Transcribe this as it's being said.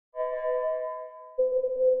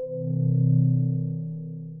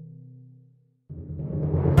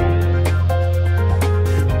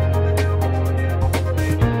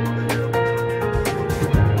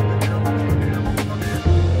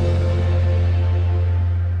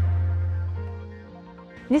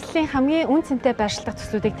Нийслэлийн хамгийн үн цэнтэй байршилдах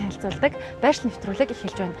төслүүдийг танилцуулдаг байршил нэвтрүүлэг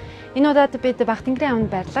эхэлж байна. Энэ удаад бид Бага тэнгэрийн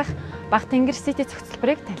аманд байрлах Бага тэнгэр сити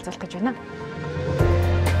цогцолборыг танилцуулах гэж байна.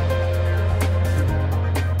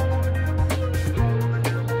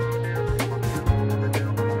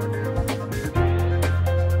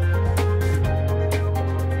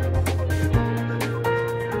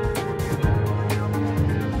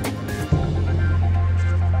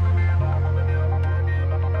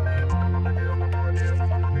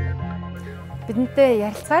 Бидэнтэй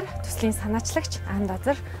ярилцгаар төслийн санаачлагч Ан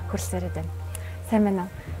Дозор хөрөлсөөрöd байна. Сайн байна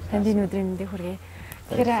уу? Танд энэ өдрийн мэндийг хүргэе.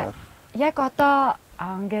 Тэгэхээр яг одоо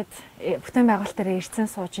ингээд бүтээн байгуулалтаараа ирсэн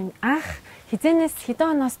сууж анх хизэнээс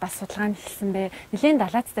хэдэн оноос бас судалгаа нь эхэлсэн бэ? Нэлээд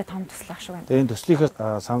далаацтай том төсөл ах шиг байна. Тэгээ энэ төслийнхээ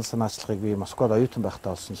санал санаачлагыг би Москвад оюутан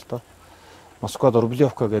байхдаа олсон л доо. Москвад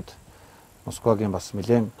Рублевка гэдэг Москвагийн бас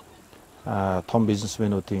нэлээд том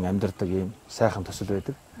бизнесмэнүүдийн амьдардаг ийм сайхан төсөл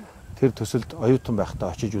байдаг. Тэр төсөлд оюутан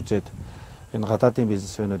байхдаа очиж үзээд энэ гадаадын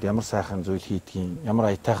бизнесмэнүүд ямар сайхан зүйл хийдгийг,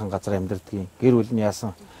 ямар аятайхан газар амьдардгийг, гэр бүл нь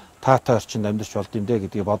яасан таатай орчинд амьдарч болд юм дээ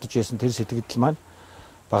гэдгийг бодож байсан тэр сэтгэл маань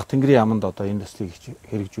Бага тэнгэрийн аманд одоо энэ төслийг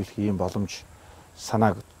хэрэгжүүлэх ийм боломж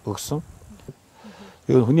санааг өгсөн.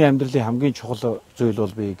 Ер нь хүний амьдралын хамгийн чухал зүйл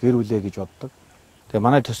бол би гэр бүлээ гэж боддог. Тэгээ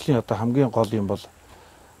манай төслийн одоо хамгийн гол юм бол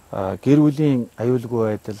гэр бүлийн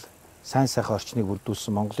аюулгүй байдал, сайн сайхан орчныг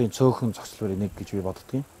бүрдүүлсэн Монголын цөөхөн зохицлын нэг гэж би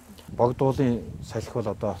боддгийн. Богдуулын салхи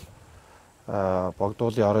бол одоо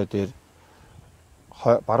Богдуулын орой дээр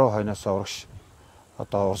баруун хойноос урагш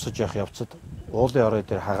одоо урсаж явах явцад уулын орой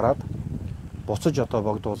дээр хагараад буцаж одоо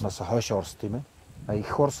Богдуулнаас хойшоо урсд юм байна.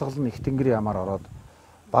 Их урсгал нь их тэнгэрийн ямаар ороод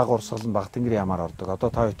бага урсгал нь Бага тэнгэрийн ямаар ордог. Одоо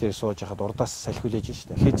та бүхэн сууж хахад урдаас салхи хүлээж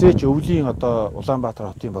штэ. Хизээч өвлийн одоо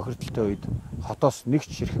Улаанбаатар хотын бохирдолтой үед хотоос нэг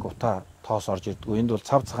ч ширхэг утаа тоос орж ирдэггүй. Энд бол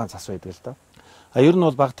цав цагаан цас байдаг л да. Ер нь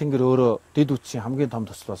бол Бага тэнгэр өөрөө дэд үтсийн хамгийн том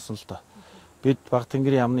төсөл болсон л да. Бид Бага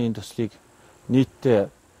тэнгэрийн амны энэ төслийг нийтдээ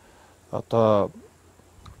одоо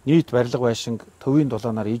нийт барилга байшинг төвийн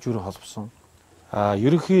дулаанаар ижүүрэн холбосон.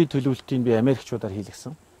 Ерөнхий төлөвлөлтийг би Америкчуудаар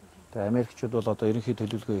хийлгэсэн. Тэгээ Америкчууд бол одоо ерөнхий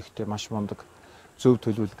төлөвлөгөө ихтэй маш мундаг зөв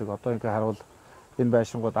төлөвлөдөг. Одоо ингээ харуул энэ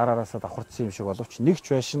байшингууд араараасаа давхарцсан юм шиг боловч нэг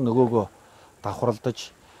ч байшин нөгөөгөө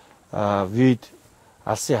давхарлаж вид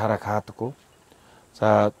алсын харааг хаадаггүй.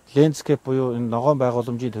 За лендскейп буюу энэ ногоон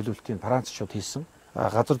байгууламжийн төлөвлөлтийг Францчууд хийсэн.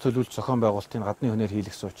 Газар төлөвлөлт зохион байгуулалтын гадны хүнээр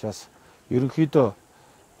хийлгэсэн учраас ерөнхийдөө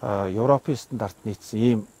Европын стандарт нийцсэн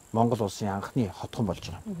ийм Монгол улсын анхны хотхон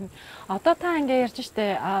болж байгаа. Одоо та ингээ ярьж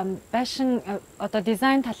штэ байшин одоо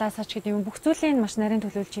дизайн талаас ч гэдэг юм бүх зүйлийн маш нарийн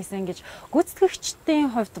төлөвлөж хийсэн гэж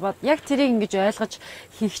гүйцэтгэгчдийн хувьд бод яг тэрийг ингэж ойлгож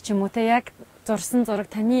хийх ч юм уу те яг зурсан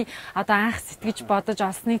зураг таны одоо анх сэтгэж бодож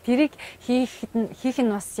олсныг тэрийг хийх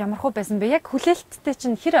нь бас ямархуу байсан бэ? Яг хүлээлттэй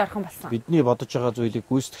чинь хэр ойрхон болсон? Бидний бодож байгаа зүйлийг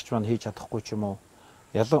гүйцэтгэгч маань хийж чадахгүй ч юм уу?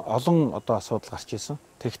 Олон одоо асуудал гарч ирсэн.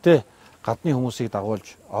 Тэгвэл гадны хүмүүсийг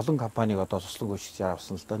дагуулж олон компаниг одоо туслан гүйцэтгэж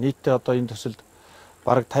авсан л да. Нийтдээ одоо энэ төсөлд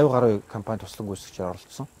бараг 50 гаруй компани туслан гүйцэтгэж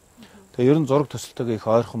оролцсон. Тэгээ ер нь зураг төсөлтөйг их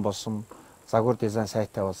ойрхон болсон, загвар дизайн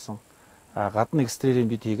сайтай болсон. Гадны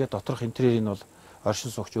экстерьерийг бид хийгээд доторх интерьерийг бол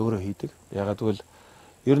оршин суугч өөрөө хийдэг. Ягаад гэвэл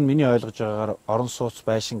ер нь миний ойлгож байгаагаар орон сууц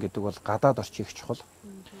байшин гэдэг бол гадаад орчин их чухал.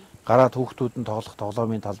 Гараад хүүхдүүд нь тоглох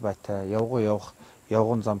тоглоомын талбайтай,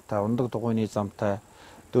 явган замтай, ундаг дугуйны замтай,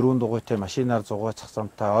 дөрвөн дугуйтай машинаар зугаацах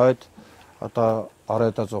замтай, ойд одоо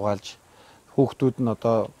оройдоо зугаалж хүүхдүүд нь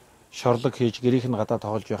одоо шорлог хийж гэрийнх нь гадаа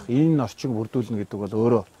тоглож явах энэ орчин бүрдүүлнэ гэдэг бол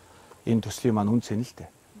өөрөө энэ төслийн маань үн цэн л дээ.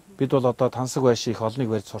 Бид бол одоо тансаг байшин их олныг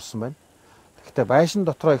барьж сурсан байна. Гэхдээ байшин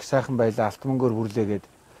дотроо их сайхан байлаа, алт мөнгөөр бүрлээгээд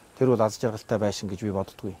тэр бол аз жаргалтай байшин гэж би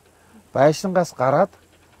боддгүй. Байшингаас гараад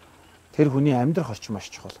тэр хүний амьдрах орчин маш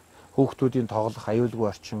чухал. Хүүхдүүдийн тоглох аюулгүй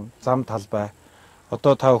орчин, зам талбай.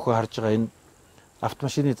 Одоо та бүхэн харж байгаа энэ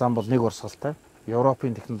автомашины зам бол нэг урсгалтай.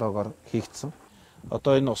 Европын технологиор хийгдсэн.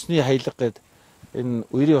 Одоо энэ усны хаялга гээд энэ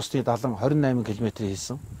үерийн усны далан 28 км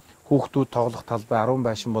хийсэн. Хүүхдүүд тоглох талбай 10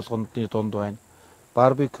 байшин болгондны дунд байна.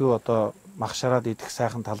 Барбекю одоо махшараад идэх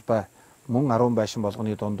сайхан талбай мөн 10 байшин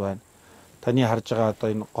болгоны дунд байна. Таны харж байгаа одоо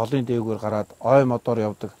энэ голын дээгүүр гараад ой модоор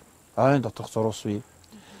явдаг ойн доторх зурус бий.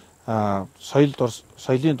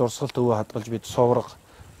 Соёлын дурсгалт өвөө хадгалж бид сувраг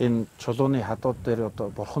энэ чулууны хадууд дээр одоо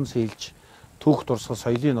бурхан сэлж түүх дурсгал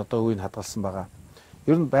соёлын одоо үеийг хадгалсан байгаа.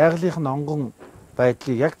 Ер нь байгалийнхын онгон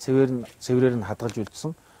байдлыг яг цэврээр нь хадгалж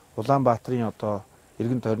үлдсэн Улаанбаатарын одоо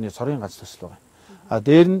эргэн тойрны цорын ганц төсөл байгаа.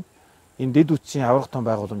 Дээр нь энэ дэд үтсийн аврах том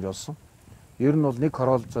байгууламж болсон. Ер нь бол нэг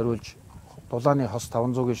хороол зориулж дулааны хос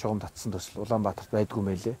 500-гийн шугам татсан төсөл Улаанбаатарт байдгүй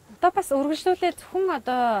мэлээ. Одоо бас үргэлжлүүлээд зөвхөн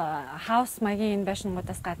одоо хаус маягийн энэ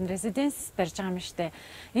байшингуудаас гадна резиденс барьж байгаа юм штэ.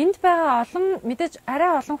 Энд байгаа олон мэдээж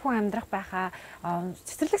арай олон хүн амьдрах байхаа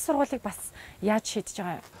цэцэрлэг сургуулийг бас яаж шийдэж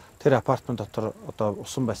байгаа юм? Тэр апартмент дотор одоо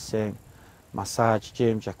усан бассейн, массаж,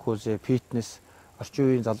 жим, жакузи, фитнес, орчин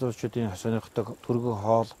үеийн залуучуудын сонирхдаг түргэн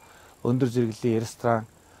хоол, өндөр зэрэглэлийн ресторан,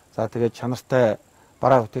 за тэгээд чанартай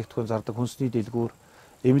бараа бүтээгдэхүүн зардаг хүнсний дэлгүүр,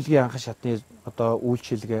 эмнэлгийн анхан шатны одоо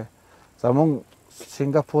үйлчилгээ, за мөн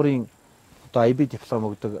Сингапурын одоо IB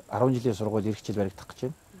диплом өгдөг 10 жилийн сургууль эх жил баригдах гэж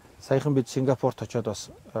байна. Саяхан бид Сингапурт очиод бас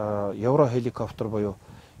евро хеликоптер буюу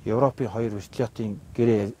Европын 2 вертолётын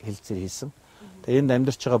гэрээ хэлэлцээр хийсэн. Тэгээ энд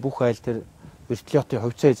амьдарч байгаа бүх айл тэр вертолётын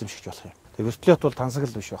хувьцаа эзэмшигч болох юм. Тэгээ вертолёт бол тансаг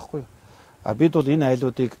л биш байхгүй юу? А бид бол энэ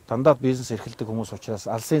айлуудыг дандаа бизнес эрхэлдэг хүмүүс учраас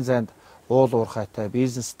алсын зайд уул уурхайтай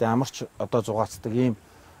бизнестэй амарч одоо зугаацдаг ийм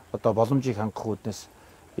одоо боломжийг хангах үүднээс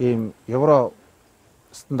ийм евро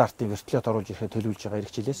стандартын вертолёт оруулж ирэхэд төлөвлөж байгаа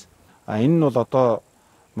ирэх жилээс. А энэ нь бол одоо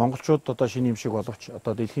монголчууд одоо шинэ юм шиг боловч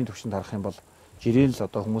одоо дэлхийн түвшинд харах юм бол жирийн л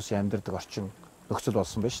одоо хүмүүсийн амьдардаг орчин нөхцөл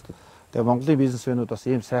болсон байна шүү дээ. Тэгээ Монголын бизнесмэнүүд бас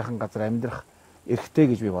ийм сайхан газар амьдрах эрхтэй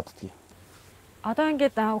гэж би боддгийг. Одоо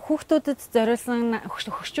ингээд хүүхдүүдэд зориулсан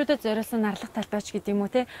хөгшчүүдэд зориулсан нарлах талбайч гэдэг юм уу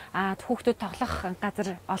те хүүхдүүд тоглох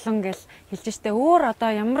газар олон гэж хэлж штэ өөр одоо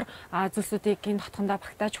ямар зүйлсүүдийг энэ хотхондоо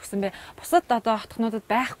багтааж өгсөн бэ? Бусад одоо хотхнуудад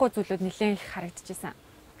байхгүй зүйлүүд нэлээд их харагдчихсан.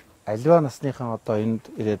 Аливаа насныхан одоо энд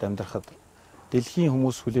ирээд амьдрахад дэлхийн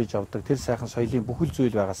хүмүүс хүлээж авдаг тэр сайхан соёлын бүхэл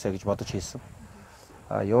зүйл байгаасаа гэж бодож хийсэн.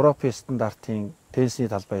 Европын стандартын теннисний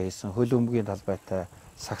талбай хийсэн, хөл өмгийн талбайтай,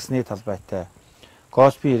 саксны талбайтай,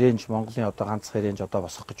 гольфийн рейнж Монголын одоо ганцхан рейнж одоо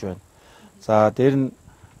босгох гэж байна. За дээр нь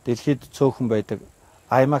дэлхийд цөөхөн байдаг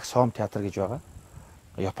IMAX Home театр гэж байгаа.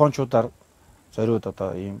 Японочдоор зориуд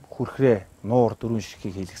одоо ийм хүрхрээ нуур дөрвөн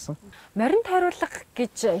ширхгийг хийлгсэн. Морин тойруулах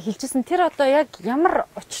гэж хэлжсэн тэр одоо яг ямар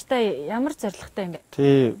учиртай, ямар зорилготой юм бэ?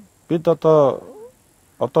 Тий, бид одоо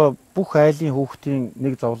бүх айлын хүүхдийн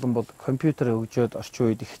нэг зовлон бол компьютер өгжөөд орчин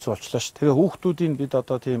үед их хэцүү болчлоо ш. Тэгээ хүүхдүүдийн бид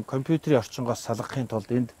одоо тийм компьютерийн орчингоос салгахын тулд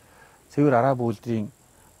энд цэвэр араб үйлдвэрийн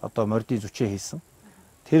одоо мордын зүчээ хийсэн.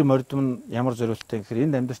 Тэр морд нь ямар зориулттай гэхээр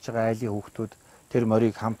энд амьдарч байгаа айлын хүүхдүүд тэр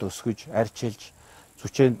морийг хамт өсгөж, арчилж,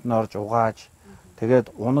 зүчээнд нь орж угааж,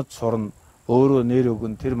 тэгээд унаж сурна, өөрөө нэр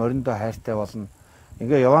өгөн тэр мориндоо хайртай болно.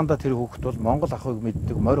 Ингээ явандаа тэр хүүхд бол Монгол ахыг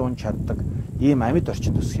мэддэг, морь унж чаддаг ийм амьд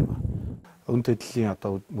орчинд өсөх юм аа. Өндөр төдлийн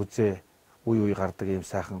одоо музей үе гардаг ийм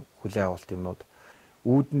сайхан хүлээ авалт юмнууд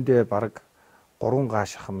үүдэндээ бараг 3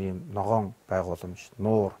 гааш ахам ийм ногоон байгууламж,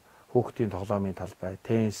 нуур, хүүхдийн тоглоомын талбай,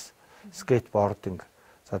 теннис, скейтбординг,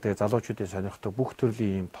 за тэгээ залуучуудын сонирхдаг бүх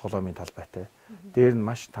төрлийн ийм тоглоомын талбайтай. Дээр нь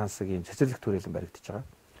маш тансаг ийм цэцэрлэг төрөлн баригдаж байгаа.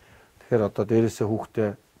 Тэгэхээр одоо дээрээсээ хүүхдээ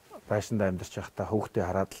байшиндаа амьдарч байхдаа хүүхдээ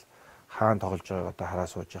хараад л хаана тоглож байгааг одоо хараа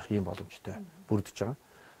сууж явах ийм боломжтой бүрдэж байгаа.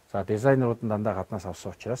 За дизайнерууд нь дандаа гаднаас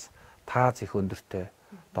авсан учраас таац их өндөртэй,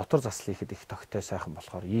 дотор заслын ихэд их тогттой сайхан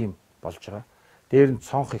болохоор ийм болж байгаа. Дээр нь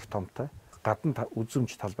цонх их томтой, гадна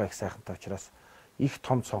үзэмж талбай их сайхантай учраас их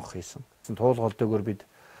том цонх хийсэн. Туулгалдаагаар бид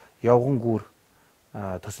явган гүүр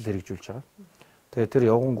төсөл хэрэгжүүлж байгаа. Тэгээ тэр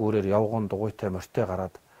явган гүүрээр явган дугуйтай морьтой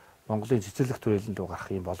гараад Монголын цэцэрлэг төрөлөнд рүү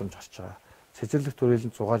гарах юм боломж гарч байгаа. Цэцэрлэг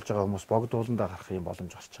төрөлөнд зугаалж байгаа хүмүүс богдууландаа гарах юм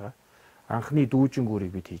боломж гарч байгаа. Анхны дүүжин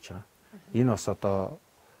гүүрийг бид хийж байгаа. Энэ бас одоо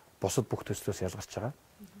бусад бүх төслөөс ялгарч байгаа.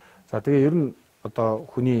 За тэгээ ер нь одоо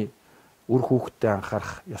хүний үр хүүхдэд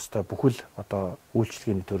анхаарах ёстой бүхэл одоо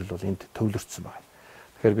үйлчлэгээний төрөл бол энд төвлөрсөн байна.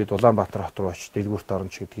 Тэгэхээр бид Улаанбаатар хот руу очиж дэлгүүрт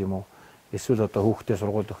орно ч гэдэг юм уу. Эсвэл одоо хүүхдээ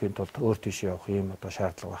сургууль өгөхийн тулд өөр тийшээ явах юм одоо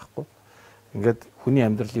шаардлага байхгүй. Ингээд хүний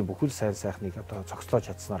амьдралын бүхэл сайн сайхныг одоо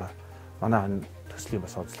цогцлоож чадсанараа манай төслийн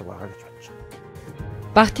бас онцлог байгаа гэж бодож байна.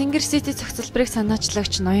 Бага тэнгэр сити цогцолборыг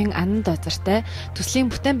санаачлагч ноён Анан Дозертэй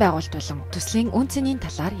төслийн бүтээн байгуулалт болон төслийн үн цэнийн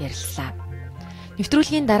талаар ярилцлаа.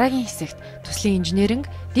 Нэвтрүүлгийн дараагийн хэсэгт төслийн инженеринг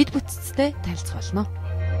дэд бүтцтэй танилцах болно.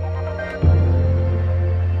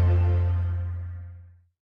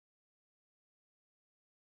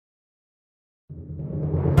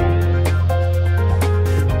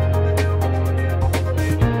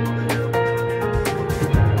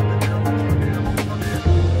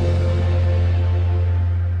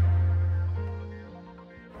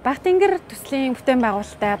 Бага тэнгэр төслийн бүтээн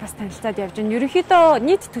байгуулалттай бас танилцаад явж байна. Ерөнхийдөө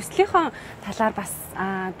нийт төслийнхөө талаар бас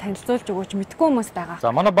танилцуулж өгөөч мэдгүй хүмүүс байгаа.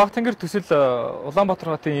 За манай Бага тэнгэр төсөл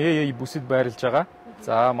Улаанбаатар хотын АА бүсэд байрлаж байгаа.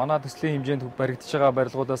 За манай төслийн хэмжээнд баригдаж байгаа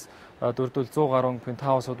барилгуудаас дөрвөл 100 гаруй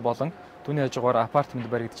пентхаусууд болон түүний хажуугаар апартмент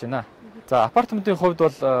баригдаж байна. За апартментын хувьд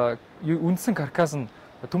бол үндсэн каркас нь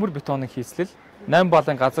төмөр бетонын хийслэл, 8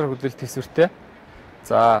 балын газар хөдлөлт төсвөртэй.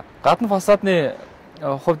 За гадна фасадны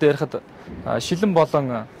хувьд ярихад шилэн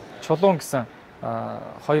болон чулуун гэсэн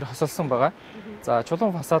хоёр хосолсон байгаа. За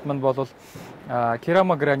чулуун фасад манд бол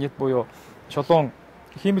керамогранит буюу чулуун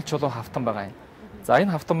хиймэл чулуун хавтан байгаа юм. За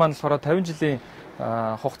энэ хавтан маань болохоор 50 жилийн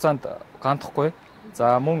хугацаанд гандахгүй.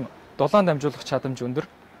 За мөн дулаан дамжуулах чадамж өндөр,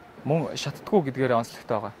 мөн шатдаггүй гэдгээр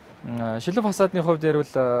онцлогтой байгаа. Шилэн фасадны хувьд ярил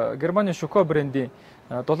Германы Шоко брендийн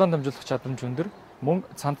дулаан дамжуулах чадамж өндөр, мөн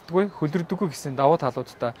цанддаггүй, хөлрөдөггүй гэсэн давуу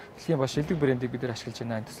талуудтай дэлхийн бас шилдэг брендийг бид нэр ашиглаж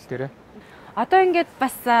байна энэ төсөл дээрээ. Одоо ингээд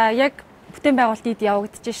бас яг бүтээн байгуулалтад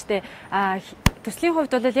явагдаж штэ. Төслийн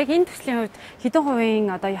хувьд бол яг энэ төслийн хувьд хэдэн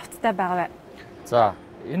хувийн одоо явцтай байгаа вэ? За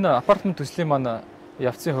энэ апартмент төслийн маань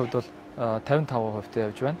явцын хувьд бол 55%-тэй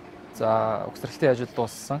явж байна. За угсралтын ажил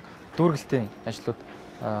дууссан, дүүргэлтийн ажлууд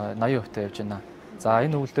 80%-тэй явж байна. За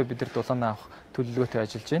энэ өвөлдөө бид нар дулаан авах төлөвлөгөөтэй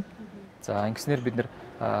ажиллаж байна. За ингэснээр бид нар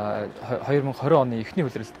 2020 оны эхний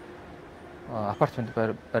хүлээлт апартмент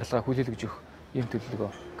барилгаа хүлээлгэж өгөх ийм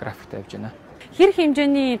төлөвлөгөө графикт явж байна. Хэр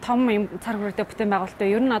хэмжээний том юм цар хүрээтэй бүтээн байгуулалт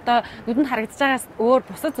вэ? Ер нь одоо нүдэнд харагдаж байгаас өөр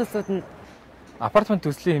бусад зүйлсүүд нь апартмент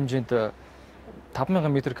төслийн хэмжээнд 5000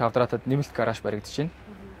 м2-д нэмэлт гараж баригдаж байна.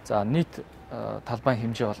 За нийт талбайн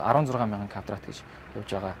хэмжээ бол 16000 квадрат гэж явж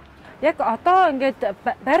байгаа. Яг одоо ингээд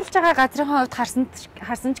барилж байгаа газрын хувьд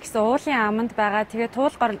харсан ч гэсэн уулын аманд байгаа. Тэгээ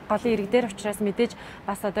туул голын ирэг дээр учраас мэдээж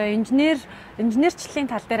бас одоо инженерчлэлийн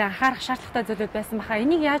тал дээр анхаарах шаардлагатай зүйлүүд байсан баха.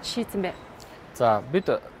 Энийг яаж шийдсэн бэ? За бид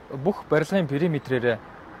бүх барилгын периметрээр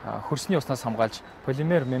хөрсний уснаас хамгаалж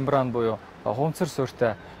полимер мембран буюу хуунцар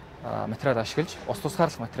суурьтай материал ашиглаж ус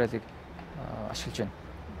тусгаарлах материалыг ашиглаж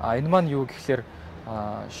байна. Энэ маань юу гэхээр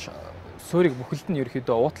суурийг бүхэлд нь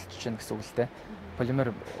ерөөхдөө уутлж байна гэсэн үг л дээ.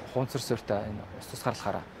 Полимер хуунцар суурьтай энэ ус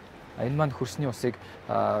тусгаарлахаараа. Энэ маань хөрсний усыг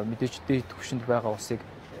мэдээж дээд түвшинд байгаа усыг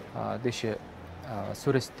дээш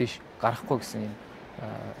суурьаас дээш гаргахгүй гэсэн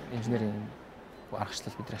инженерийн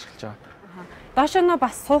аргачлал бид ашиглаж байгаа. Доошоо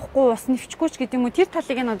бас суухгүй ус нэвчгүй ч гэдэг юм уу, тэр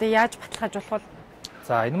талыг нь одоо яаж баталгаажуулах вэ?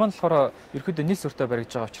 За энэ маань болохоор ерөөхдөө нийт суурьтай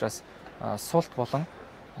баригдаж байгаа учраас суулт болон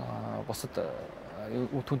бусад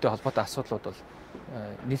үр дүнтэй холбоотой асуудлууд бол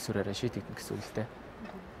нийт суурьаараа шийдэгдэнэ гэсэн үг л дээ.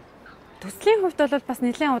 Төслийн хувьд бол бас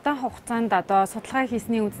нэлээд удаан хугацаанд одоо судалгаа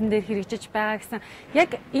хийсний үндсэн дээр хэрэгжиж байгаа гэсэн.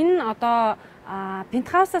 Яг энэ одоо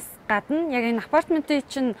пентхаусаас гадна яг энэ апартментын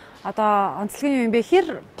чинь одоо онцлог юм бэ?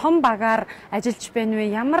 Хэр том багаар ажиллаж байна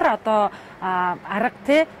вэ? Ямар одоо арга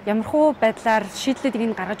те ямархуу байдлаар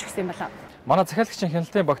шийдлүүдийг гаргаж өгсөн юм байна? Манай захиалагчийн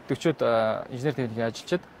хяналтын багт 40-од инженер техникийн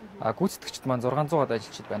ажилчид, гүйцэтгэгчид маань 600-аад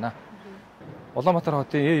ажилчид байна. Улаанбаатар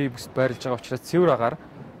хотын бүсд байрлаж байгаа учраас цэвэр агаар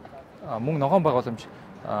мөн ногоон байгууламж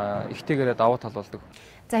ихтэйгээрээ давуу тал болдог.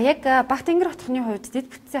 За яг Бага тэнгэр хотхны хувьд дэд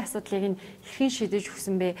бүтцийн асуудлыг нь хэрхэн шийдэж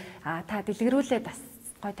өгсөн бэ? Та дэлгэрүүлээд бас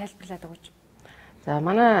гой тайлбарлаад өгөөч. За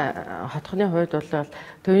манай хотхны хувьд бол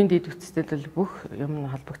төвийн дэд бүтцтэй бүх юм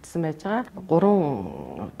холбогдсон байж байгаа.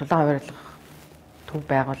 3 дулаан авирлах төв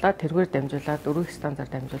байгуулаад тэргээр дамжуулаад өргөх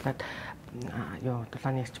стандарт дамжуулаад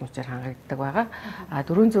дулааны эрчим хүчээр хангагддаг байгаа.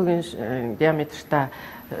 400-ийн диаметртай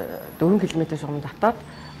 4 км шугам татаад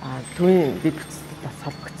төвийн дэд бүтцтэй бас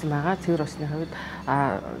холбогдсон байгаа. Цэвэр усны хувьд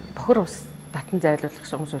бохор ус татан зайлуулах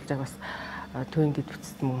шугамшуулжааг бас төвийн дэд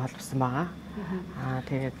бүтцэд мөн холбосон байгаа.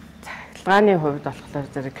 Тэгээд цахилгааны хувьд болохоор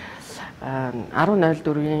зэрэг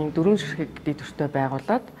 1004-ийн 4 ширхэг дэд өртөө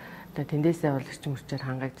байгуулад тэндээсээ бол эрчим хүчээр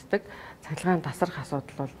хангагддаг. Цахилгаан тасрах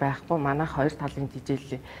асуудал бол байхгүй. Манайх хоёр талын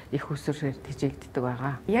тижээлэл их усрээр тижээгддэг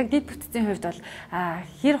байгаа. Яг дэд бүтцийн хувьд бол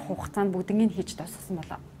хэр хугацаанд бүгднийг хийж дуусгасан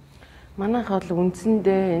болоо? Манайх бол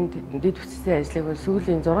үндсэндээ энэ дэд бүтцийн ажлыг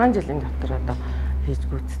сүүлийн 6 жилийн дотор одоо хийж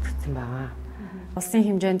гүйцэтгэсэн байгаа. Улсын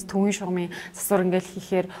хэмжээнд төвийн шугамын засвар ингээл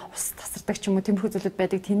хийхээр ус тасардаг ч юм уу тиймэрхүү зүйлүүд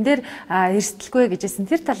байдаг. Тэн дээр эрсдэлгүй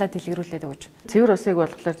гэжсэн тэр талаа дэлгэрүүлээд өгөөч. Цэвэр усыг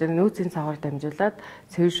болохоор нөөцийн цагаар дамжуулаад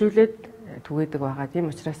цэвэршүүлээд түгээдэг байгаа.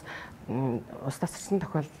 Тийм учраас ус тасарсан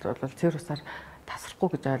тохиолдолд бол цэвэр усаар тасрахгүй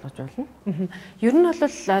гэж ойлгож байна. Ер нь бол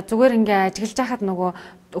зүгээр ингээ ажиглаж байхад нөгөө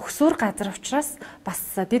өгсөөр газар учраас бас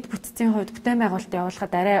дэд бүтцийн хувьд бүтээн байгуулалт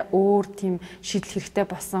явуулахад арай өөр тийм шийдэл хэрэгтэй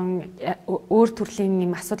болсон, өөр төрлийн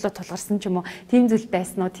юм асуудлууд тулгарсан ч юм уу, тийм зүйл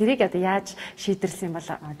байсан уу? Тэрийг одоо яаж шийдэрсэн юм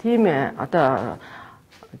болоо? Тийм одоо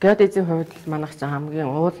геодезийн хувьд манайх ч хамгийн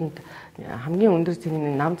ууланд хамгийн өндөр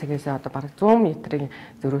цэгний нам цэгнээсээ одоо бараг 100 м-ийн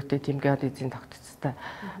зөрүүтэй тийм геодезийн тогтцтой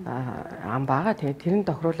ам байгаа. Тэгээд тэрийг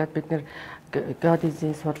тохируулаад бид нэр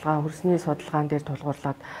геодезийн судалгаа, хөрсний судалгаан дээр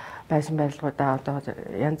тулгуурлаад байшин барилгуудаа одоо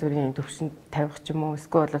янз бүрийн төвшөнд тавих ч юм уу,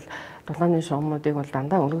 эсвэл бол дулааны шугамуудыг бол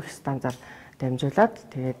дандаа өргөх стандарт дамжуулаад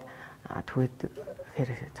тэгээд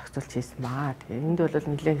түгээхээр зохицуулж хийсэн баа. Тэгээд энд бол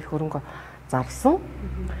нэлээд их хөрөнгө зарсан.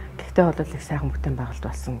 Гэхдээ бол их сайхан бүтээн байгуулалт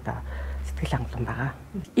болсон да сэтгэл хангалуун байгаа.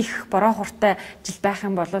 Их бороо хуртай жил байх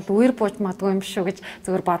юм бол үер бууж магадгүй юм шүү гэж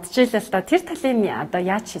зөвөр бодож ийлээ л да. Тэр талын одоо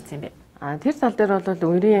яаж шийдсэн бэ? Тэр тал дээр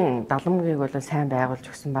бол үерийн даламгийг бол сайн байгуулж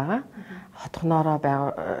өгсөн байгаа. Хотхноороо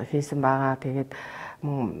хийсэн байгаа. Тэгээд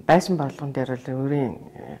байшин борлогон дээр бол үерийн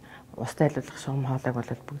ус тайлуулах шугам хоолойг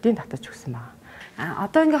бол бүгдийг татаж өгсөн байгаа.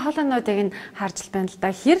 Одоо ингээ хоолойнуудыг нь харж байна л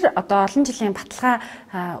да. Хэр одоо олон жилийн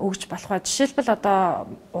баталгаа өгж болох вэ? Жишээлбэл одоо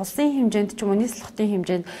улсын хэмжээнд ч юм уу нийслэлийн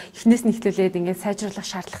хэмжээнд эхнээс нь эхлүүлээд ингээ сайжруулах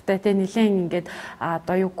шаардлагатай те нэлээд ингээд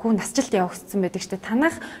одоо юу гоо насжилт явагдсан байдаг ч те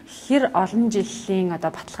танах хэр олон жилийн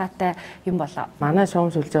одоо баталгаатай юм болоо. Манай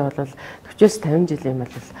шугам сүлжээ бол 40-50 жилийн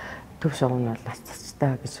бол төв шугам нь бол нас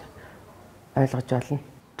цацтай гэж ойлгож байна.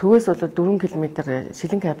 Төвөөс бол 4 км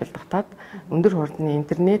шилэн кабель татаад өндөр хурдны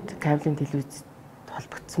интернет кабелийн телевиз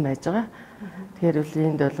холбогдсон байж байгаа. Тэгэхээр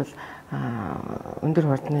энд бол өндөр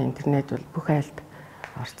хурдны интернет бол бүх айлд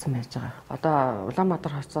орцсон байж байгаа. Одоо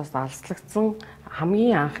Улаанбаатар хотоос алслагдсан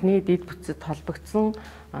хамгийн анхны дэд бүтцэд холбогдсон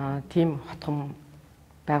тийм хотгон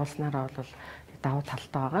байгуулснараа бол давуу талтай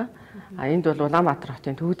байгаа. Энд бол Улаанбаатар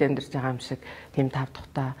хотын төвд амьдарч байгаа юм шиг тийм тав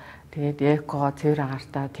тухтай тэгээд эко цэвэр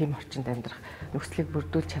агаартай тийм орчинд амьдрах нөхцөлийг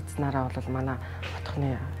бүрдүүлж чадсанараа бол манай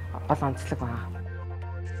хотхны гол онцлог байна.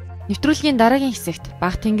 Нэвтрүүлгийн дараагийн хэсэгт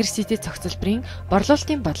Бага тэнгэр сити цогцолборын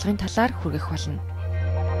борлуулалтын бодлогын талаар хүргэх болно.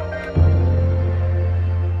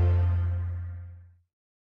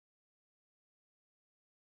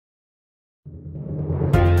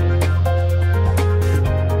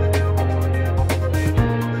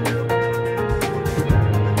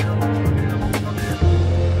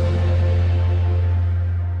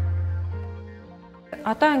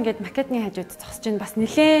 Одоо ингээд макетны хажууд зогсож байна. Бас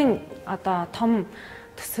нэлээд одоо том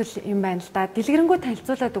төсөл юм байна л да. Дэлгэрэнгүй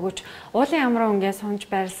танилцуулаад өгөөч. Уулын амраа ингээд сунж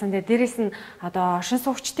байрлсан. Тэгээ дээрэс нь одоо оршин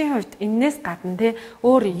суугчдын хувьд энээс гадна те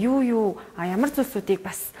өөр юу ямар зүйлсүүдийг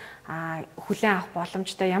бас хүлээн авах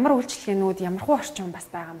боломжтой. Ямар үйлчлэгээнүүд, ямар хуу орчин бас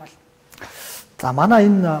байгаа юм бол. За манай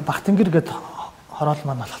энэ Бага тэнгэр гээд хороол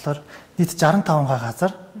маань болохоор нийт 65 га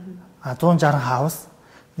газар, 160 хаус,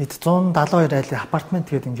 нийт 172 айлын апартмент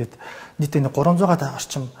гээд ингээд нийт энэ 300-аад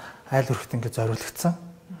орчим айл өрхөд ингээд зориулагдсан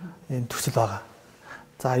энэ төсөл байгаа.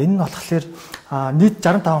 За энэ нь болохоор нийт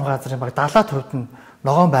 65 газрын баг 70% нь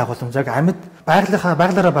ногоон байгууламж, яг амьд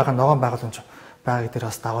байгалаараа байгаа ногоон байгууламж байгаа гэдэг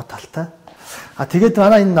бас давуу талтай. Тэгээд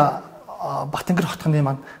манай энэ Бага тэнгэр хотхны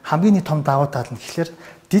маань хамгийн том давуу тал нь гэхэлэр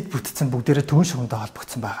дид бүтцэн бүгдээрээ төвөн шугамтай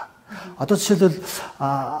холбогдсон байгаа. Одоо жишээлбэл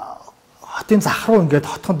хотын зах руу ингээд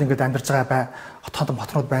хотхонд ингээд амьдарч байгаа хотхонд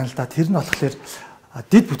мотнууд байна л да. Тэр нь болохоор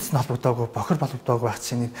дид бүтцэн холбогдоогүй, бохир холбогдоогүй байх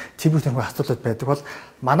чинь тийм их асуудлууд байдаг бол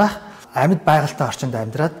манайх амьд байгальтай орчинд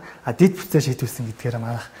амьдраад дид бүтцээ шийдвүүлсэн гэдгээр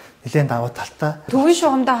манайх нэлээд давуу талтай. Төвийн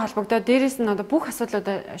шугамдаа холбогдоод дээрээс нь одоо бүх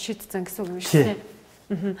асуудлуудаа шийдсэн гэсэн үг юм шүү дээ.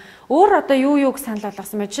 Өөр одоо юуг санал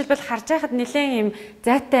болгосон бэ? Жишээлбэл харж байхад нэлээд юм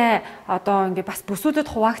зайтай одоо ингээ бас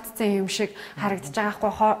бүсүүдэд хуваагдсан юм шиг харагдаж байгаа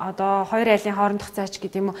хгүй одоо хоёр айлын хоорондох зайч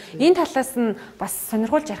гэдэг юм уу? Энэ талаас нь бас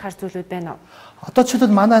сонирхолж ярихаар зүйлүүд байна уу? Одоо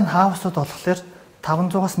жишээлбэл манай энэ хаусууд болохоор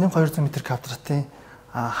 500-аас 1200 м2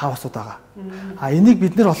 хаусууд байгаа. Энийг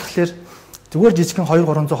бид нэр болохоор зүгээр жижигхэн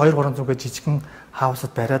 2-300 гэж жижигхэн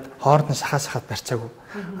хаусууд бариад хооронд нь шахаад барьцаагүй.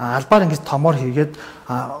 Албаар ингэж томоор хийгээд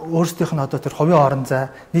өөрсдийнх нь одоо тэр хувийн орон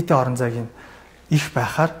зай, нийтийн орон зайг их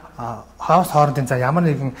байхаар хаус хоорондын зай ямар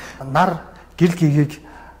нэгэн нар гэрэл гээгийг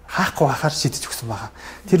хаахгүй байхаар шийдэж өгсөн байгаа.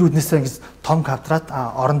 Тэр үднээсээ ингэж том квадрат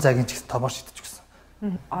орон зайг ч гэсэн томоор шийдэж өгсөн.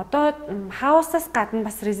 Одоо хаусаас гадна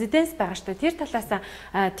бас резиденс байгаа шүү дээ. Тэр талаас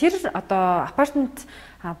тэр одоо апартмент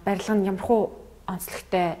барилга нь ямар хуу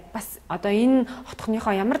онцлогтой бас одоо энэ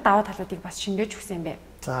хотхныхоо ямар давуу талуудыг бас шингээж өгсөн юм бэ?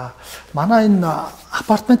 За манай энэ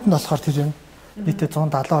апартмент нь болохоор тэр юм нийтээ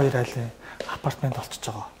 172 айлын апартмент болчихж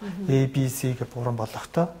байгаа. A, B, C гэх 3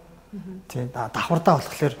 блоктой. Тийм давхардаа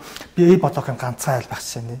болохоор A блокын ганцхан айл байх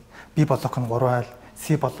шээ. B блок нь 3 айл,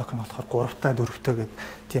 C блок нь болохоор 3-тай 4-тэй гэдэг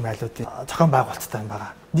тийм айлуудын зохион байгуулалттай юм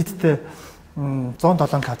байна. Нийтдээ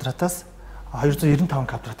 107 квадратаас 295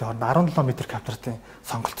 квадратын хооронд 17 м квадратын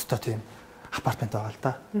сонголттой тийм апартмент байгаа л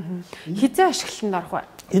да. Хизээ ашиглалтанд орох вэ?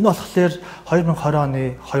 Энэ болохоор 2020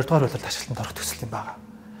 оны 2 дугаар улиралд ашиглалтанд орох төсөл юм байна.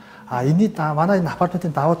 Энийг манай энэ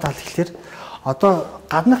апартментын давуу тал гэхэлэр одоо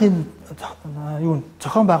гаднах энэ юу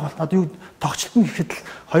зохион байгуулалт одоо юу тогтчлон гэхэд л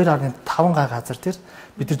 2.5 га газар тэр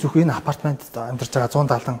бид нар зөвхөн энэ апартментэд амьдарч байгаа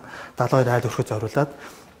 172 айл өрхөд зориулаад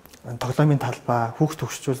тоглоомын талбай, хүүхд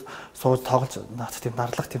төгсчүүл сууж тоглож тийм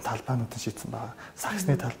дарлах тийм талбайнуудыг шийдсэн байгаа.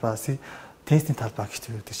 Саксны талбай, теннисний талбай гэх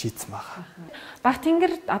зүйлүүдийг шийдсэн байгаа. Бага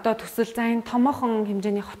тэнгэр одоо төсөл зайн томоохон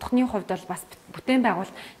хэмжээний хотхны хувьд бол бас бүтээн байгуул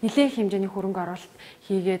нэлээд хэмжээний хөрөнгө оруулалт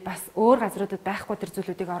хийгээд бас өөр газруудад байхгүй тэр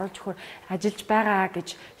зүйлүүдийг оруулж өгөхөр ажиллаж байгаа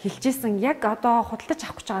гэж хэлжсэн. Яг одоо худалдаж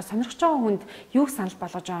авах гэж байгаа сонирхож байгаа хүнд юу санал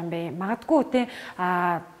болгож байгаа юм бэ? Магадгүй те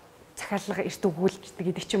захиалга эрт өгүүлждэг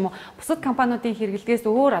гэдэг ч юм уу. Бусад компаниудын хэрэглэгээс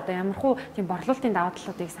өөр одоо ямархуу тийм борлуулалтын давуу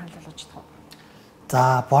талуудыг санал болгож чадах уу?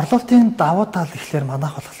 За борлуулалтын давуу тал ихлээр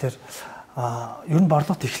манайх болохоор ер нь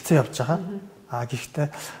борлуулалт эхэлсэн явж байгаа. Гэхдээ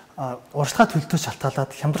уршлагаа төлөлтөө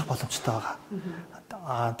шалтгаалаад хямдрах боломжтой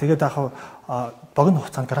байгаа. Тэгээд яг богино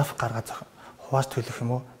хугацаанд график гаргаад хувааж төлөх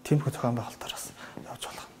юм уу? Тиймэрхүү зохион байгуулалтаар бас явж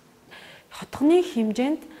болох. Хотгоны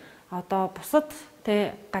хэмжээнд одоо бусад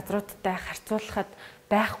газруудтай харьцуулахад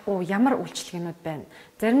байхгүй ямар үйлчилгээнүүд байна?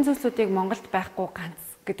 Зарим зүйлсүүдийг Монголд байхгүй ганц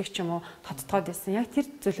гэдэг ч юм уу тодтогоод байсан. Яг тэр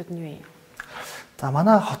зүйлүүд нь юу юм? За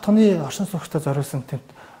манай хотгоны оршин суугчтай зориулсан тэмт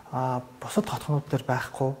бусад хотгонууд дээр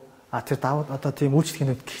байхгүй. Тэр давуу одоо тийм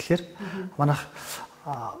үйлчлэгнүүд гэхлээр манайх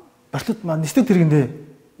борлуулалт нисдэг дэргэндээ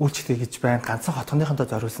үйлчлэг гэж байна. Ганцхан хотгоныхонтой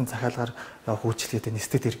зориулсан захиалгаар явах үйлчлэгээд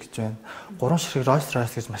нисдэг дэрэг гэж байна. 3 ширхэг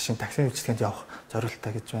Rolls-Royce гэж машин такси үйлчлэгэнд явах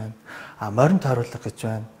зориулалттай гэж байна. Морин тойруулга гэж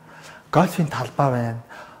байна. Гольфийн талбай байна.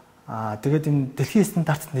 Тэгээд энэ дэлхийн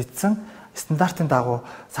стандартад нийцсэн стандартын дагуу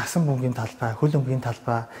сагсан бөмбөгийн талбай, хөл өмгийн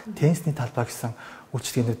талбай, теннисний талбай гэсэн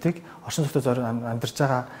үйлчлэгээнүүдийг оршин суугчтай амьдарч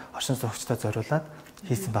байгаа оршин суугчтай зориулаад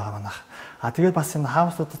хийсэн байгаа манайх. Тэгээд бас энэ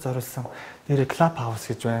хаусуудад зориулсан нэр клуб хаус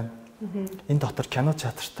гэж байна. Энэ дотор кино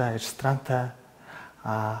театртай, ресторантай,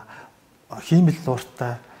 хиймэл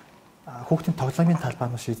лууртай, хүүхдийн тоглоомын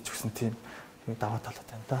талбайнууд шийдэж өгсөн тийм даваа талууд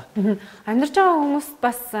байна да. Амьдарч байгаа хүмүүст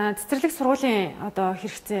бас цэцэрлэг сургуулийн одоо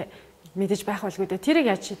хэрэгцээ мэдээж байх байлгүй дээ. Тэрийг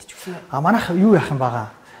яаж шийдэж өгсөн бэ? Манайх юу яах юм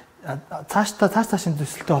байгаа? Цаашийн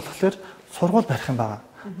төсөлтөд болохоор сургууль барих юм байгаа.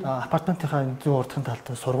 Апартментынхаа зүүн урдхан талд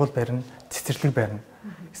сургууль барина, цэцэрлэг барина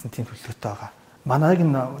гэсэн тийм төлөвлөгөөтэй байгаа. Манайг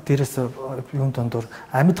н дээрээс юун дондор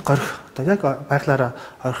амьд горих одоо яг байглаараа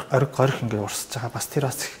ориг горих ингээд урсж байгаа. Бас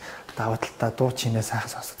тэр бас их даваа талтай дуу чинээ сайхан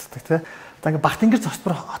сонсогддог тий. За ингээд Бага тэнгэр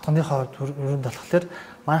цогцолбор хотгоныхоо өрөөнд болохоор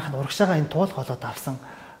манайх урагшаага энэ туул голоод авсан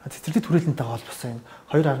цэцэрлэг түрээлэнтэй холбосон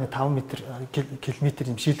энэ 2.5 км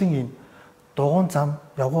юм шилэн юм дугуун зам,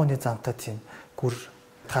 явгууны замтай тийм гүр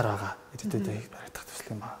таар байгаа. Эдгээр баригдах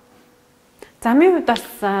төсөл юм байна. Замын хувьд бас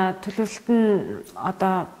төлөвлөлт нь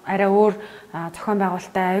одоо арай өөр зохион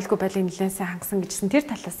байгуулалттай аюулгүй байдлыг нэлээд сайн хангасан гэжсэн тэр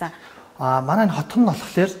талаас манай энэ хотхон нь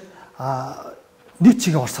болохоор нэг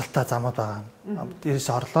чигээр урсгалтай замууд байгаа. Дээрээс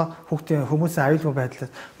орлоо хүмүүсийн аюулгүй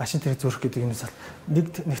байдлаар машин тэрэг зөрөх гэдэг юмээс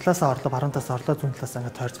нэг талаасаа орлоо, баруун талаас орлоо, зүүн талаас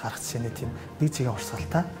ингээд тойрч гарах жишээний тийм нэг чигээр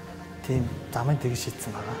урсгалтай тийм замын тэрэг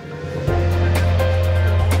шийдсэн байгаа.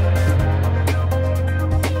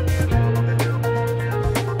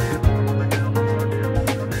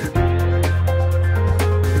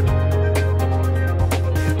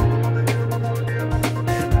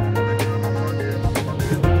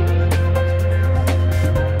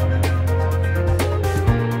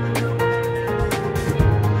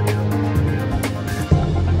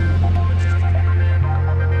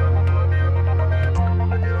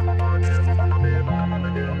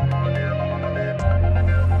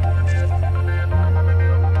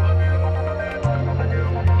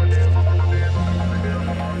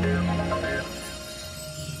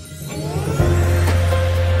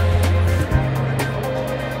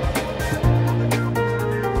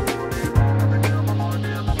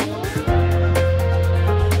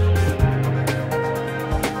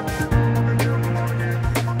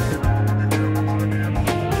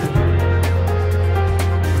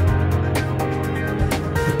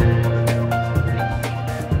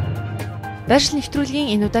 Байршил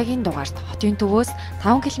нэвтрүүлгийн энэ удаагийн дугаарт хотын төвөөс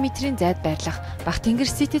 5 км-ийн зайд байрлах Бага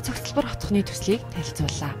тэнгэр сити цогцолбор хотхны төслийг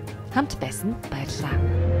танилцууллаа. Хамт байсан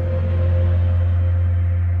баярлалаа.